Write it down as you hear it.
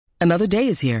Another day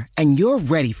is here, and you're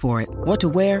ready for it. What to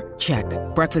wear? Check.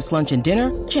 Breakfast, lunch, and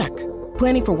dinner? Check.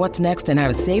 Planning for what's next and how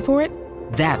to save for it?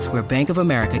 That's where Bank of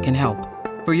America can help.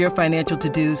 For your financial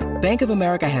to-dos, Bank of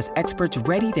America has experts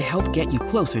ready to help get you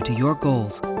closer to your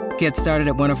goals. Get started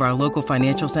at one of our local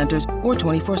financial centers or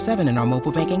 24/7 in our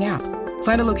mobile banking app.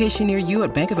 Find a location near you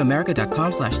at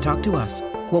bankofamerica.com/talktous.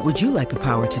 What would you like the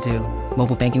power to do?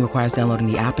 Mobile banking requires downloading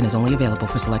the app and is only available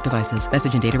for select devices.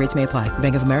 Message and data rates may apply.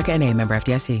 Bank of America N.A., member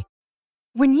FDIC.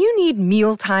 When you need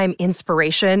mealtime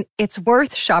inspiration, it's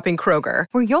worth shopping Kroger,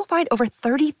 where you'll find over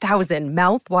 30,000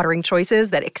 mouth-watering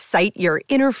choices that excite your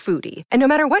inner foodie. And no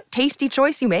matter what tasty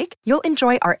choice you make, you'll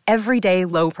enjoy our everyday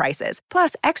low prices,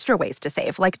 plus extra ways to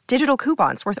save, like digital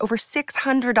coupons worth over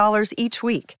 $600 each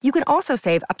week. You can also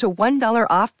save up to $1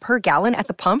 off per gallon at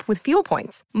the pump with fuel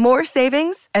points. More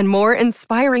savings and more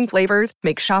inspiring flavors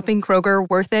make shopping Kroger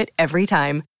worth it every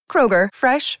time. Kroger,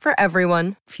 fresh for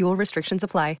everyone. Fuel restrictions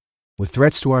apply. With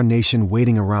threats to our nation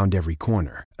waiting around every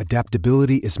corner,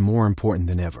 adaptability is more important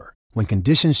than ever. When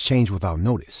conditions change without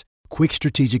notice, quick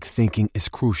strategic thinking is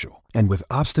crucial. And with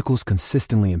obstacles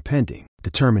consistently impending,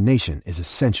 determination is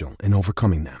essential in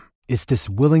overcoming them. It's this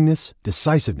willingness,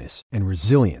 decisiveness, and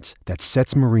resilience that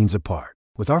sets Marines apart.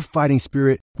 With our fighting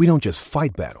spirit, we don't just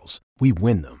fight battles, we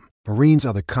win them. Marines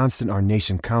are the constant our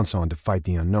nation counts on to fight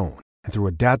the unknown. And through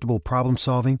adaptable problem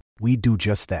solving, we do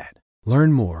just that.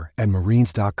 Learn more at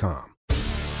marines.com.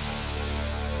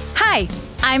 Hi,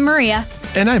 I'm Maria.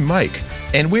 And I'm Mike.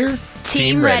 And we're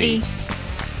Team Ready.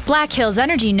 Black Hills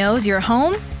Energy knows your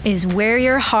home is where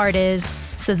your heart is,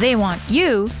 so they want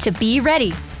you to be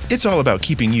ready. It's all about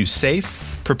keeping you safe,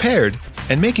 prepared,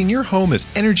 and making your home as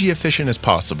energy efficient as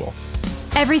possible.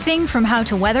 Everything from how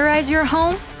to weatherize your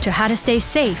home to how to stay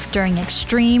safe during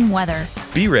extreme weather.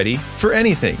 Be ready for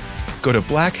anything. Go to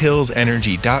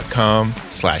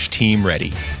blackhillsenergy.com/Team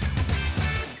Ready.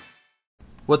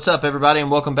 What's up, everybody,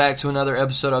 and welcome back to another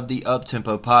episode of the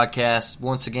Uptempo Podcast.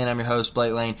 Once again, I'm your host,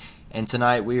 Blake Lane, and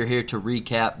tonight we are here to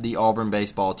recap the Auburn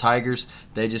baseball Tigers.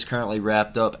 They just currently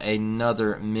wrapped up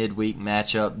another midweek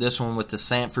matchup, this one with the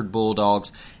Sanford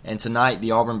Bulldogs, and tonight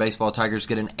the Auburn baseball Tigers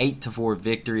get an 8-4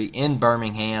 victory in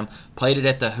Birmingham, played it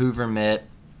at the Hoover Met.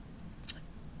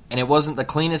 And it wasn't the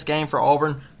cleanest game for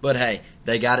Auburn, but hey,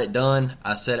 they got it done.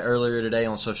 I said earlier today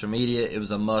on social media it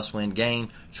was a must-win game,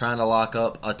 trying to lock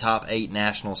up a top 8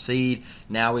 national seed.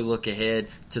 Now we look ahead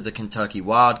to the Kentucky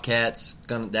Wildcats.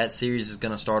 That series is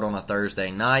going to start on a Thursday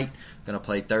night. Going to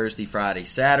play Thursday, Friday,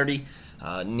 Saturday.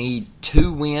 Need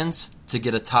 2 wins to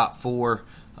get a top 4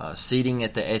 seeding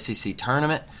at the SEC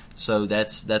tournament. So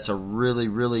that's a really,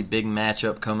 really big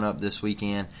matchup coming up this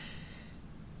weekend.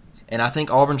 And I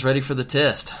think Auburn's ready for the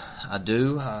test. I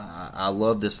do. I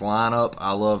love this lineup.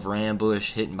 I love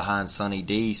Rambush hitting behind Sonny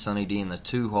D. Sonny D in the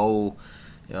 2-hole.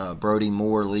 Brody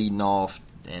Moore leading off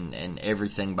and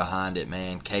everything behind it,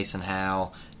 man. Case and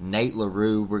Howell. Nate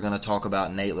LaRue. We're going to talk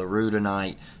about Nate LaRue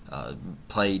tonight.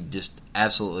 Played just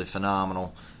absolutely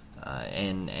phenomenal.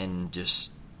 And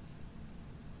just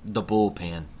the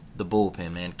bullpen. The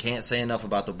bullpen, man. Can't say enough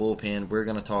about the bullpen. We're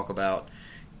going to talk about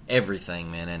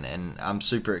everything, man, and I'm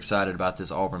super excited about this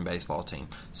Auburn baseball team.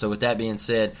 So with that being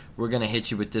said, we're going to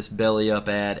hit you with this belly up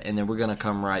ad, and then we're going to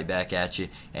come right back at you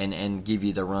and give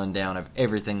you the rundown of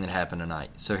everything that happened tonight.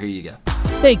 So here you go.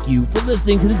 Thank you for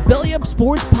listening to this Belly Up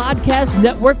Sports Podcast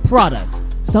Network product.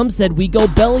 Some said we go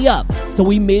belly up, so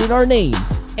we made it our name,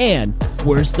 and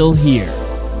we're still here.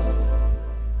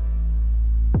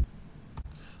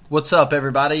 What's up,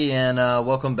 everybody, and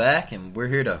welcome back. And we're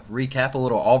here to recap a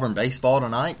little Auburn baseball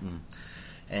tonight,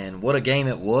 and what a game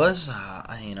it was.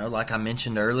 Like I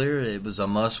mentioned earlier, it was a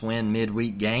must-win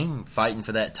midweek game, fighting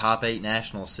for that top 8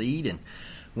 national seed, and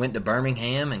went to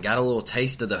Birmingham and got a little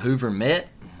taste of the Hoover Met,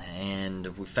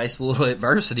 and we faced a little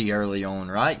adversity early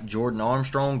on, right? Jordan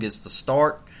Armstrong gets the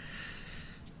start.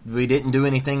 We didn't do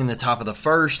anything in the top of the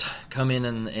first, come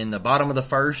in the bottom of the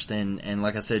first, and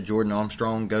like I said, Jordan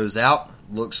Armstrong goes out,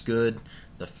 looks good.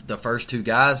 The first 2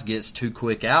 guys gets 2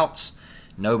 quick outs,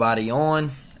 nobody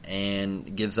on,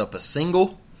 and gives up a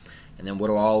single. And then what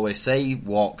do I always say?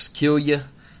 Walks kill you.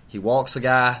 He walks a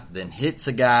guy, then hits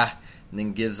a guy, and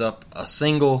then gives up a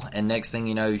single, and next thing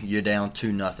you know, you're down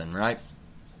 2-0, right?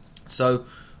 So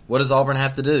what does Auburn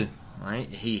have to do? Right,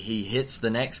 he hits the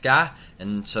next guy,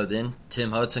 and so then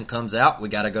Tim Hudson comes out. We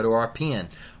got to go to our pen.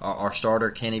 Our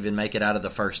starter can't even make it out of the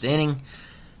first inning.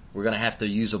 We're going to have to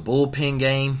use a bullpen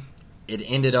game. It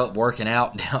ended up working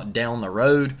out down the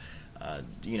road.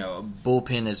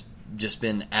 Bullpen has just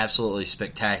been absolutely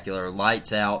spectacular.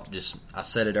 Lights out. I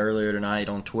said it earlier tonight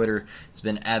on Twitter. It's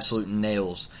been absolute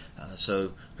nails.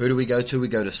 So who do we go to? We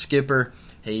go to Skipper.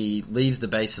 He leaves the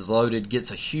bases loaded,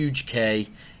 gets a huge K,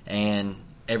 and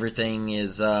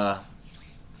everything's okay.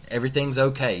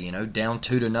 Down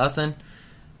 2-0.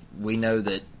 We know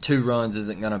that 2 runs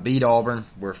isn't going to beat Auburn.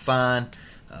 We're fine.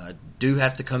 Do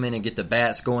have to come in and get the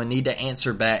bats going. Need to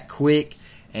answer back quick.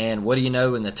 And what do you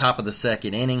know? In the top of the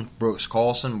second inning, Brooks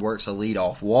Carlson works a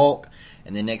leadoff walk.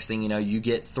 And then next thing you know, you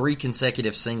get 3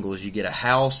 consecutive singles. You get a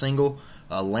Howell single,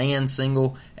 a Land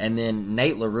single, and then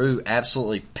Nate LaRue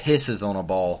absolutely pisses on a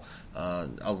ball.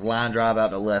 A line drive out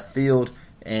to left field.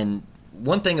 And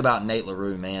one thing about Nate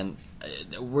LaRue, man,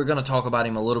 we're going to talk about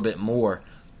him a little bit more,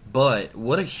 but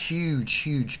what a huge,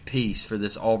 huge piece for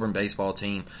this Auburn baseball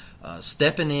team.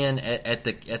 Stepping in at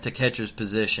the catcher's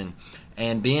position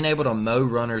and being able to mow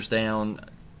runners down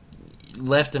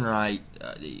left and right.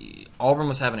 Auburn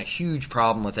was having a huge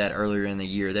problem with that earlier in the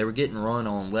year. They were getting run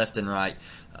on left and right.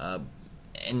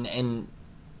 And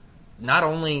not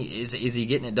only is he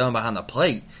getting it done behind the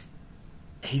plate,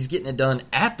 he's getting it done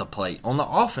at the plate on the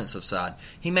offensive side.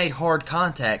 He made hard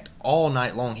contact all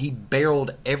night long. He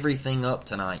barreled everything up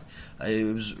tonight.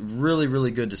 It was really, really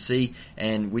good to see.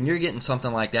 And when you're getting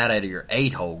something like that out of your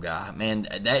 8-hole guy, man,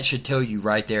 that should tell you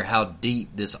right there how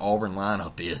deep this Auburn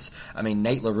lineup is. I mean,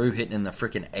 Nate LaRue hitting in the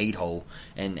freaking 8-hole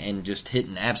and just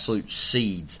hitting absolute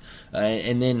seeds.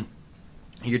 And then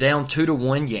you're down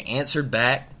 2-1. You answered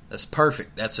back. That's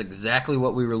perfect. That's exactly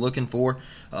what we were looking for.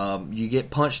 You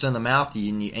get punched in the mouth,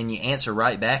 and you answer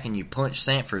right back, and you punch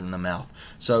Sanford in the mouth.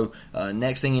 So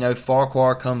next thing you know,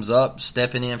 Farquhar comes up,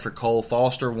 stepping in for Cole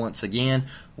Foster once again.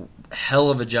 Hell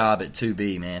of a job at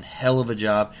 2B, man. Hell of a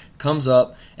job. Comes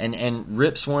up and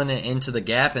rips one into the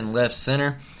gap in left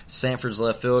center. Sanford's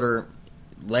left fielder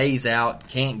lays out,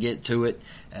 can't get to it.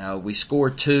 We score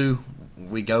 2.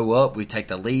 We go up. We take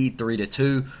the lead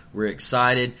 3-2. We're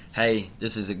excited. Hey,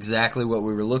 this is exactly what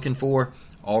we were looking for.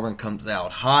 Auburn comes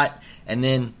out hot. And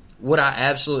then what I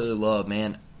absolutely love,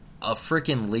 man, a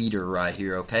freaking leader right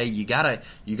here, okay? You got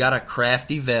a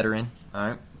crafty veteran, all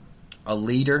right? A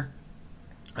leader,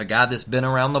 a guy that's been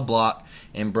around the block,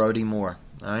 and Brody Moore,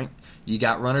 all right? You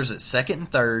got runners at second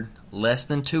and third, less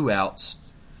than 2 outs,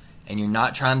 and you're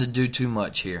not trying to do too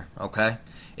much here, okay?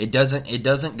 It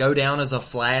doesn't go down as a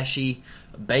flashy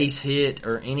base hit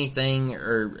or anything,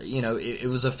 or it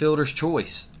was a fielder's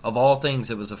choice. Of all things,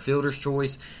 it was a fielder's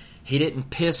choice. He didn't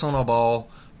piss on a ball,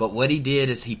 but what he did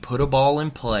is he put a ball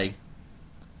in play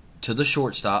to the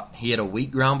shortstop. He had a weak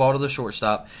ground ball to the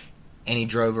shortstop, and he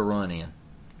drove a run in.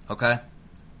 Okay?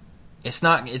 It's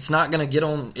not going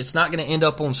to end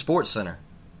up on SportsCenter.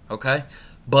 Okay?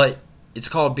 But it's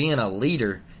called being a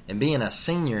leader and being a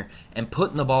senior and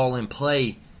putting the ball in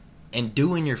play and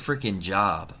doing your freaking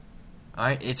job. All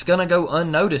right? It's going to go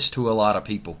unnoticed to a lot of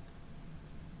people.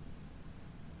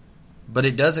 But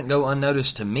it doesn't go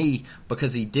unnoticed to me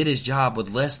because he did his job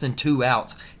with less than 2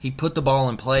 outs. He put the ball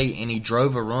in play and he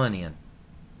drove a run in.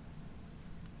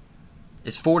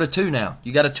 It's 4-2 now.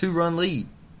 You got a 2-run lead.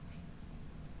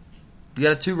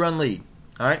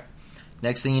 All right?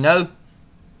 Next thing you know,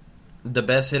 the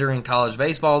best hitter in college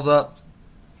baseball's up.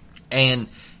 And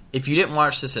if you didn't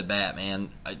watch this at bat, man,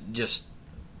 just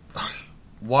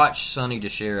watch Sonny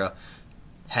DeShera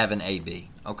have an AB,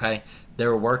 okay? They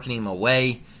were working him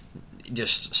away,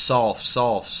 just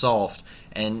soft.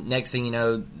 And next thing you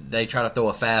know, they try to throw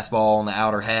a fastball on the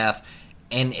outer half.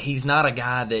 And he's not a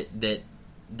guy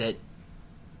that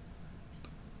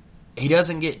he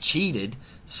doesn't get cheated,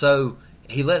 so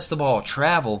he lets the ball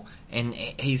travel, and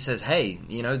he says, hey,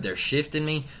 they're shifting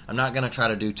me. I'm not going to try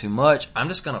to do too much. I'm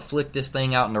just going to flick this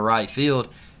thing out into right field,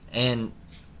 and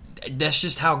that's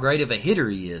just how great of a hitter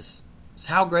he is. It's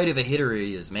how great of a hitter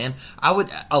he is, man. A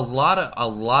lot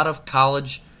of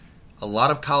college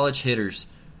hitters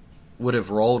would have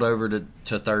rolled over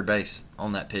to third base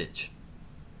on that pitch.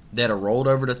 They'd have rolled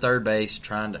over to third base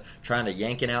trying to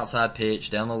yank an outside pitch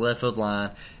down the left field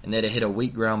line, and they'd have hit a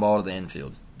weak ground ball to the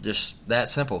infield. Just that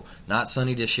simple. Not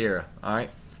Sonny DeShera, all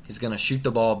right? He's going to shoot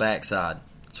the ball backside.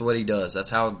 That's what he does. That's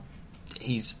how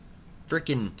he's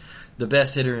freaking the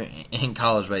best hitter in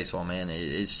college baseball, man.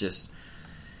 It's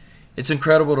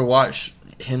incredible to watch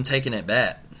him taking at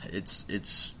bat.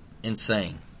 It's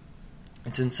insane.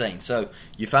 It's insane. So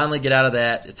you finally get out of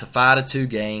that. It's a 5-2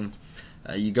 game.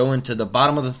 You go into the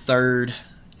bottom of the third.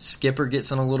 Skipper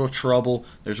gets in a little trouble.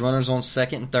 There's runners on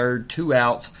second and third, 2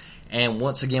 outs. And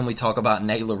once again, we talk about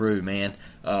Nate LaRue, man.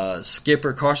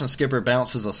 Carson Skipper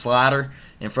bounces a slider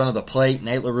in front of the plate.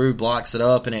 Nate LaRue blocks it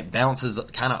up, and it bounces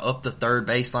kind of up the third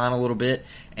baseline a little bit.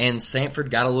 And Sanford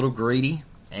got a little greedy,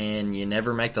 and you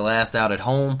never make the last out at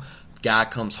home. Guy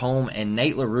comes home, and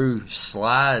Nate LaRue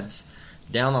slides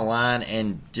down the line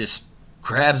and just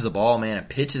grabs the ball, man, and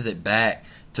pitches it back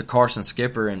to Carson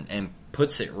Skipper and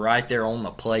puts it right there on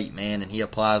the plate, man, and he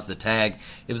applies the tag.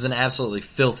 It was an absolutely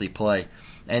filthy play.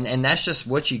 And that's just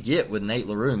what you get with Nate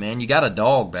LaRue, man. You got a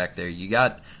dog back there. You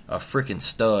got a freaking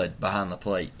stud behind the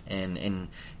plate. And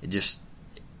it just,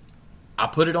 I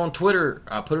put it on Twitter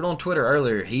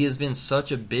earlier. He has been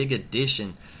such a big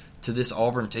addition to this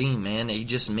Auburn team, man. He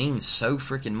just means so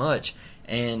freaking much.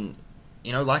 And,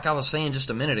 you know, like I was saying just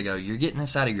a minute ago, you're getting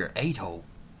this out of your 8-hole.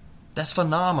 That's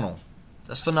phenomenal.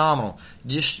 That's phenomenal.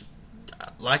 Just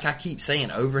like I keep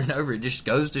saying over and over, it just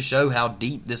goes to show how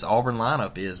deep this Auburn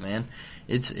lineup is, man.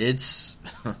 It's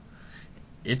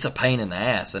a pain in the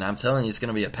ass, and I'm telling you, it's going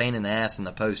to be a pain in the ass in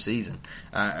the postseason.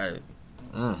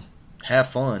 Have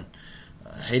fun.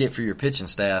 Hate it for your pitching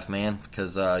staff, man,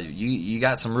 because you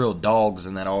got some real dogs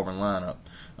in that Auburn lineup,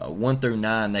 1 through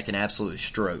 9 that can absolutely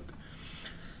stroke.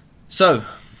 So,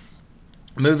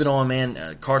 moving on,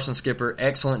 man. Carson Skipper,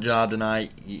 excellent job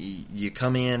tonight. You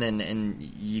come in and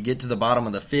you get to the bottom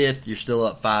of the 5th. You're still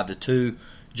up 5-2.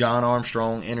 John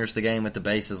Armstrong enters the game with the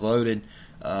bases loaded,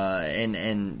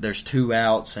 and there's 2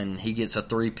 outs, and he gets a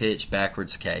 3-pitch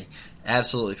backwards K.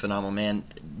 Absolutely phenomenal, man.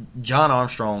 John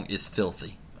Armstrong is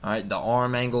filthy. All right, the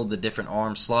arm angle, the different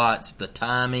arm slots, the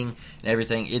timing, and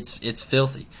everything, it's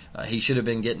filthy. He should have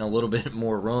been getting a little bit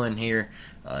more run here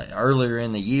earlier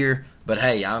in the year, but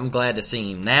hey, I'm glad to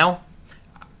see him now.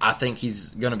 I think he's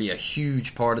going to be a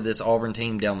huge part of this Auburn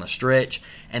team down the stretch,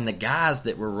 and the guys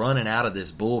that were running out of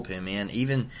this bullpen, man,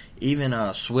 even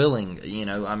Swilling, you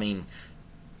know, I mean,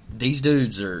 these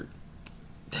dudes are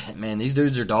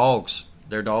dogs.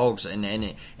 They're dogs, and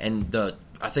the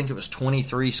I think it was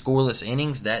 23 scoreless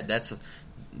innings.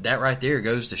 That right there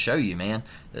goes to show you, man.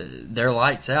 They're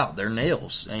lights out. They're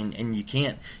nails, and you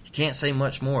can't say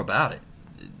much more about it.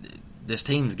 This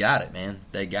team's got it, man.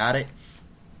 They got it,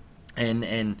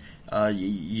 and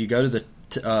you go to the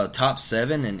top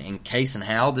 7 and Case and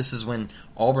Howell. This is when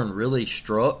Auburn really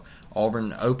struck.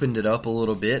 Auburn opened it up a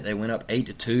little bit. They went up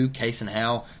 8-2. Case and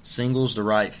Howell singles to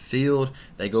right field.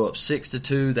 They go up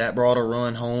 6-2. That brought a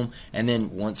run home. And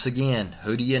then once again,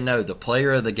 who do you know? The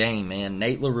player of the game, man,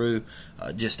 Nate LaRue,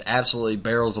 just absolutely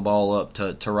barrels the ball up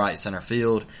to right center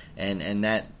field. And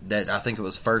that I think it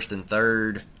was first and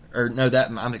third. Or no, that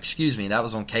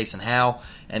was on Case and Howell.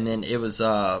 And then it was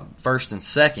first and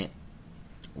second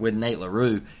with Nate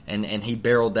LaRue, and he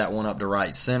barreled that one up to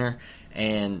right center.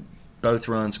 And both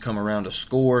runs come around to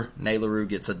score. Nate LaRue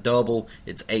gets a double.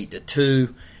 It's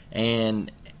 8-2.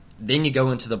 And then you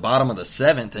go into the bottom of the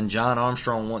 7th, and John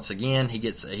Armstrong, once again, he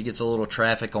gets a little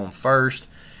traffic on first.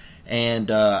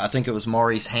 And I think it was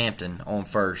Maurice Hampton on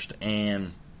first.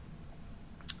 And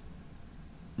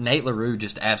Nate LaRue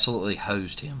just absolutely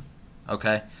hosed him.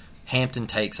 Okay? Hampton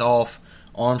takes off.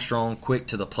 Armstrong quick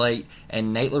to the plate.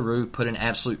 And Nate LaRue put an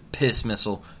absolute piss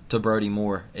missile to Brody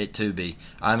Moore at 2B.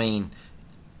 I mean,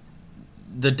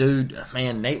 the dude,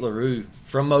 man, Nate LaRue,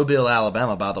 from Mobile,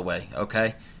 Alabama, by the way,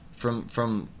 okay?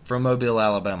 From Mobile,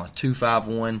 Alabama,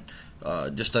 251,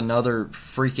 just another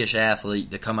freakish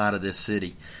athlete to come out of this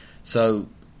city. So,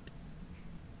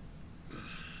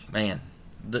 man,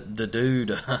 the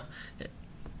dude,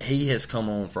 he has come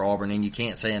on for Auburn, and you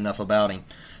can't say enough about him.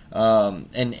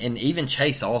 And even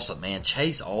Chase Allsup, man,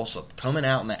 Chase Allsup coming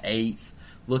out in the 8th,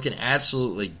 looking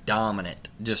absolutely dominant.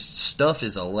 Just stuff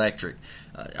is electric.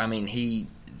 I mean,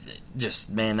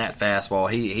 that fastball,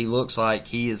 he looks like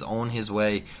he is on his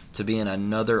way to being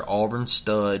another Auburn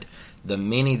stud. The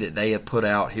many that they have put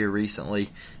out here recently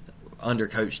under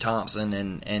Coach Thompson,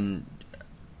 and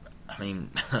I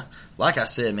mean, like I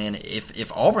said, man,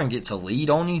 if Auburn gets a lead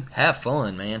on you, have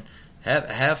fun, man.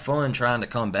 Have fun trying to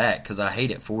come back, because I hate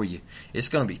it for you. It's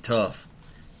going to be tough.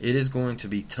 It is going to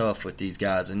be tough with these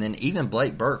guys. And then even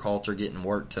Blake Burkhalter getting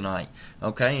work tonight.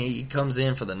 Okay, he comes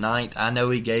in for the 9th. I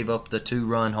know he gave up the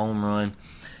 2-run home run,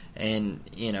 and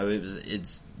you know it was a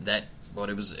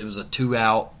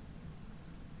 2-out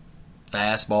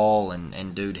fastball,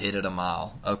 and dude hit it a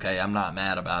mile. Okay, I'm not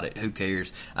mad about it. Who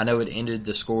cares? I know it ended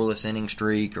the scoreless inning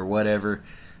streak or whatever.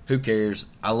 Who cares?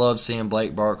 I love seeing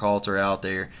Blake Burkhalter out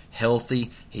there, healthy.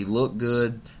 He looked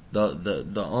good.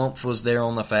 The oomph was there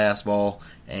on the fastball,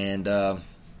 and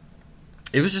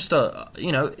it was just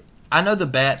I know the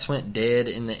bats went dead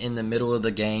in the middle of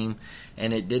the game,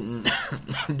 and it didn't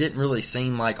really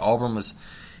seem like Auburn was,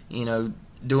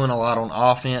 doing a lot on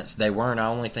offense. They weren't. I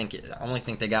only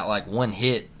think they got like 1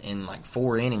 hit in like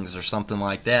 4 innings or something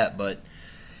like that. But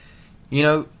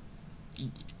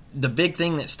the big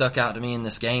thing that stuck out to me in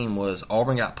this game was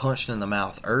Auburn got punched in the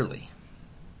mouth early.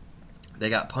 They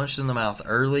got punched in the mouth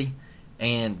early,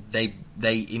 and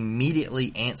they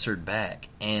immediately answered back,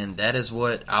 and that is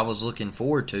what I was looking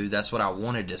forward to. That's what I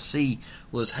wanted to see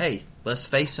was, hey, let's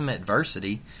face some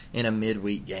adversity in a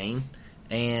midweek game,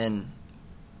 and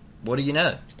what do you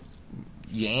know?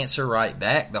 You answer right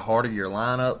back. The heart of your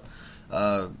lineup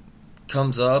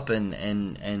comes up,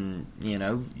 and you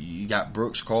know, you got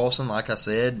Brooks Carlson, like I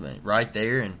said, right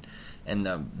there, and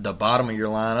the bottom of your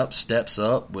lineup steps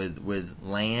up with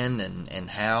Land and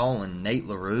Howell and Nate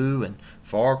LaRue and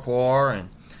Farquhar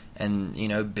and you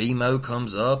know, BMO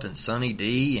comes up and Sonny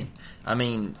D, and I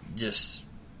mean, just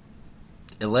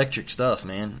electric stuff,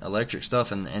 man, electric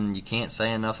stuff, and you can't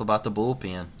say enough about the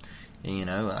bullpen. You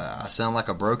know, I sound like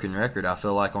a broken record, I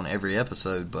feel like, on every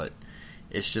episode, but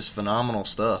it's just phenomenal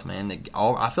stuff, man.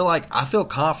 I feel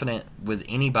confident with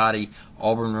anybody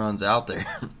Auburn runs out there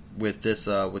with this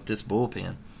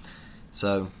bullpen.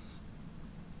 So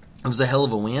it was a hell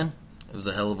of a win. It was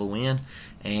a hell of a win,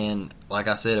 and like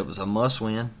I said, it was a must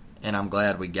win, and I'm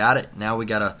glad we got it. Now we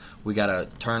gotta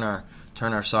turn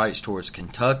our sights towards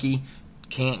Kentucky.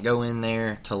 Can't go in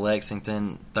there to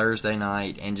Lexington Thursday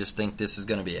night and just think this is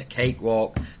going to be a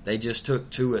cakewalk. They just took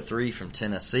 2 or 3 from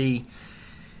Tennessee,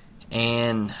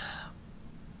 and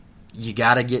you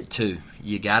got to get 2.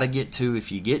 You got to get 2.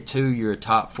 If you get 2, you're a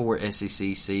top 4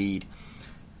 SEC seed,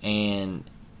 and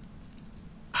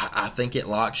I think it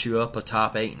locks you up a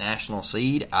top 8 national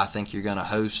seed. I think you're going to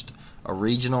host a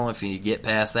regional. If you get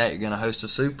past that, you're going to host a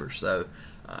super. So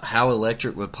how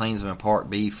electric would Plainsman Park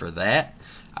be for that?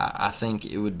 I think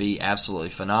it would be absolutely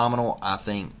phenomenal. I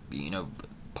think, you know,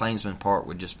 Plainsman Park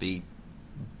would just be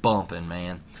bumping,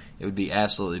 man. It would be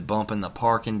absolutely bumping. The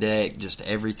parking deck, just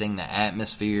everything, the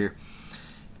atmosphere.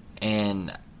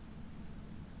 And,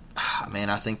 man,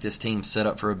 I think this team's set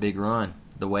up for a big run.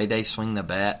 The way they swing the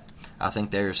bat, I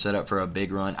think they're set up for a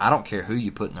big run. I don't care who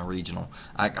you put in the regional,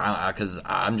 because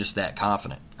I'm just that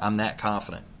confident. I'm that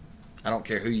confident. I don't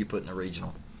care who you put in the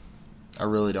regional. I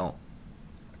really don't.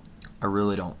 I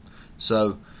really don't.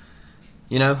 So,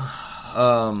 you know,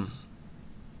 a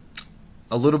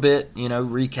little bit, you know,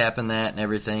 recapping that and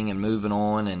everything and moving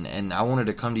on. And I wanted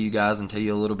to come to you guys and tell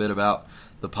you a little bit about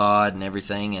the pod and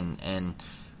everything. And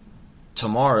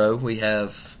tomorrow we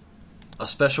have a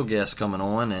special guest coming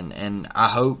on, and I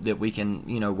hope that we can,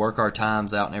 you know, work our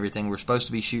times out and everything. We're supposed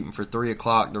to be shooting for 3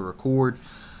 o'clock to record,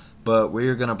 but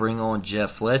we're going to bring on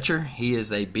Jeff Fletcher. He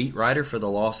is a beat writer for the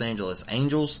Los Angeles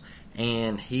Angels,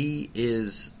 and he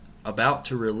is about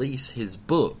to release his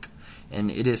book,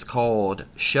 and it is called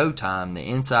Showtime, the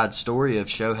inside story of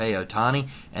Shohei Ohtani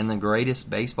and the greatest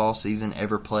baseball season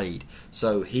ever played.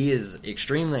 So he is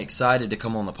extremely excited to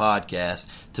come on the podcast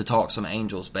to talk some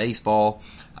Angels baseball.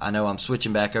 I know I'm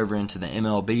switching back over into the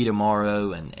MLB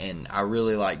tomorrow, and I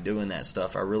really like doing that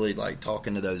stuff. I really like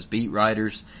talking to those beat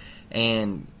writers,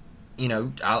 and you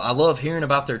know, I love hearing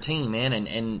about their team, man,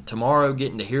 and tomorrow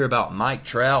getting to hear about Mike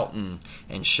Trout and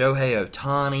Shohei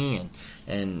Ohtani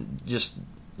and just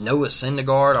Noah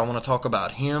Syndergaard. I want to talk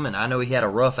about him, and I know he had a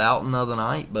rough outing the other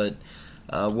night, but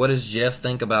what does Jeff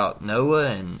think about Noah,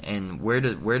 and where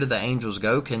do the Angels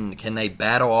go? Can they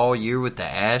battle all year with the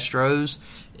Astros?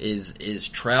 Is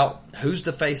Trout, who's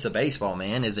the face of baseball,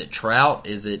 man? Is it Trout?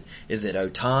 Is it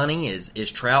Ohtani?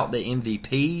 Is Trout the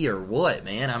MVP or what,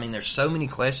 man? I mean, there's so many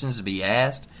questions to be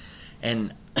asked,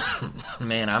 and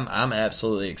man, I'm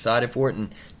absolutely excited for it,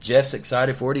 and Jeff's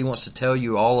excited for it. He wants to tell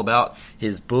you all about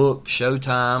his book,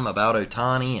 Showtime, about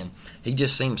Ohtani, and he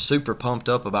just seems super pumped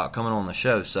up about coming on the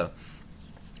show, so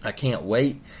I can't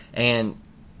wait. And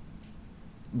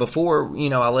before,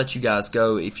 you know, I let you guys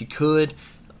go, if you could,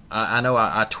 I know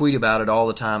I tweet about it all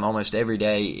the time, almost every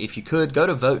day. If you could, go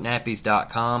to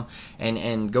votenappies.com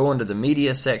and go into the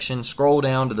media section, scroll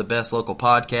down to the best local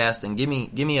podcast, and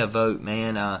give me a vote,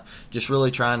 man. Just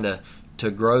really trying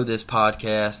to grow this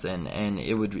podcast, and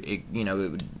it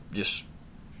would just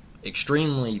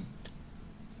extremely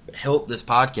help this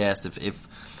podcast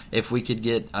if we could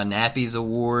get a Nappies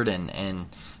award, and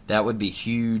that would be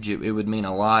huge. It would mean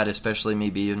a lot, especially me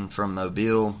being from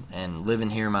Mobile and living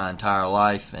here my entire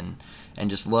life and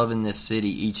just loving this city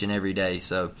each and every day.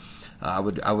 So I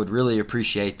would really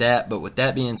appreciate that. But with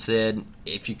that being said,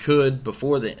 if you could,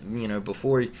 before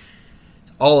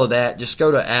all of that, just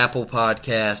go to Apple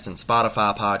Podcasts and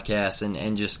Spotify Podcasts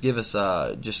and just give us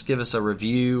a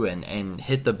review and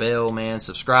hit the bell, man.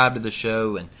 Subscribe to the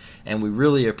show, and we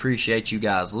really appreciate you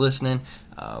guys listening.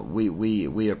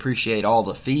 We appreciate all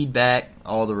the feedback,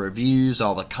 all the reviews,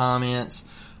 all the comments,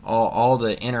 all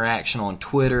the interaction on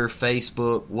Twitter,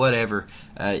 Facebook, whatever.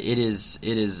 It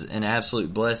is an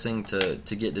absolute blessing to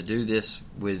get to do this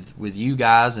with you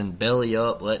guys and Belly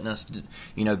Up, letting us,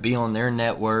 you know, be on their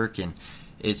network, and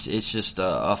it's just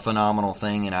a phenomenal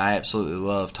thing, and I absolutely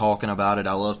love talking about it.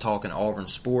 I love talking Auburn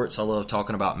sports. I love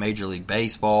talking about Major League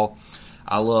Baseball.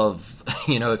 I love,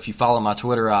 if you follow my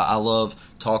Twitter, I love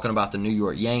talking about the New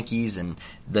York Yankees and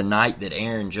the night that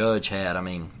Aaron Judge had. I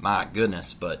mean, my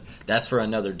goodness, but that's for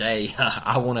another day.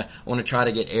 I want to try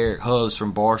to get Eric Hubbs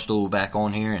from Barstool back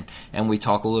on here, and we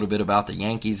talk a little bit about the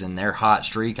Yankees and their hot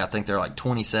streak. I think they're like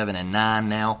 27-9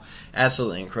 now.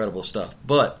 Absolutely incredible stuff.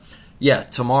 But, yeah,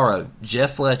 tomorrow,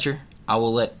 Jeff Fletcher. I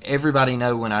will let everybody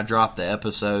know when I drop the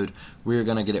episode. We're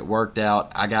going to get it worked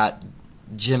out. I got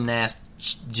gymnastics,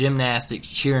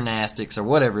 cheernastics, or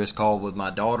whatever it's called with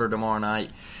my daughter tomorrow night,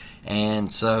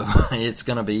 and so it's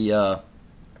gonna be a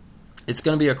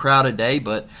crowded day,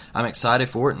 but I'm excited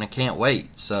for it and I can't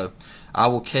wait. So I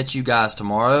will catch you guys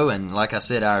tomorrow, and like I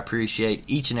said, I appreciate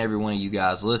each and every one of you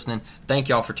guys listening. Thank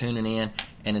y'all for tuning in,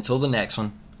 and until the next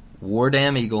one, War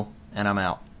Damn Eagle, and I'm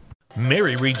out.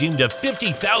 Mary redeemed a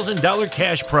 $50,000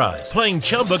 cash prize playing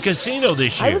Chumba Casino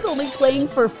this year. I was only playing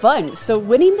for fun, so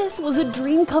winning this was a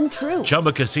dream come true.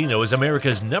 Chumba Casino is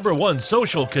America's #1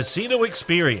 social casino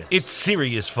experience. It's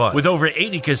serious fun. With over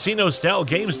 80 casino-style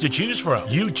games to choose from,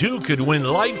 you too could win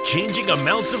life-changing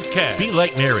amounts of cash. Be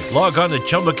like Mary. Log on to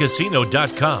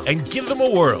ChumbaCasino.com and give them a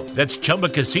whirl. That's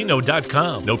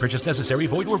ChumbaCasino.com. No purchase necessary.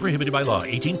 Void where prohibited by law.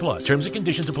 18+. Terms and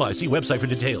conditions apply. See website for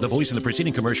details. The voice in the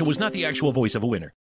preceding commercial was not the actual voice of a winner.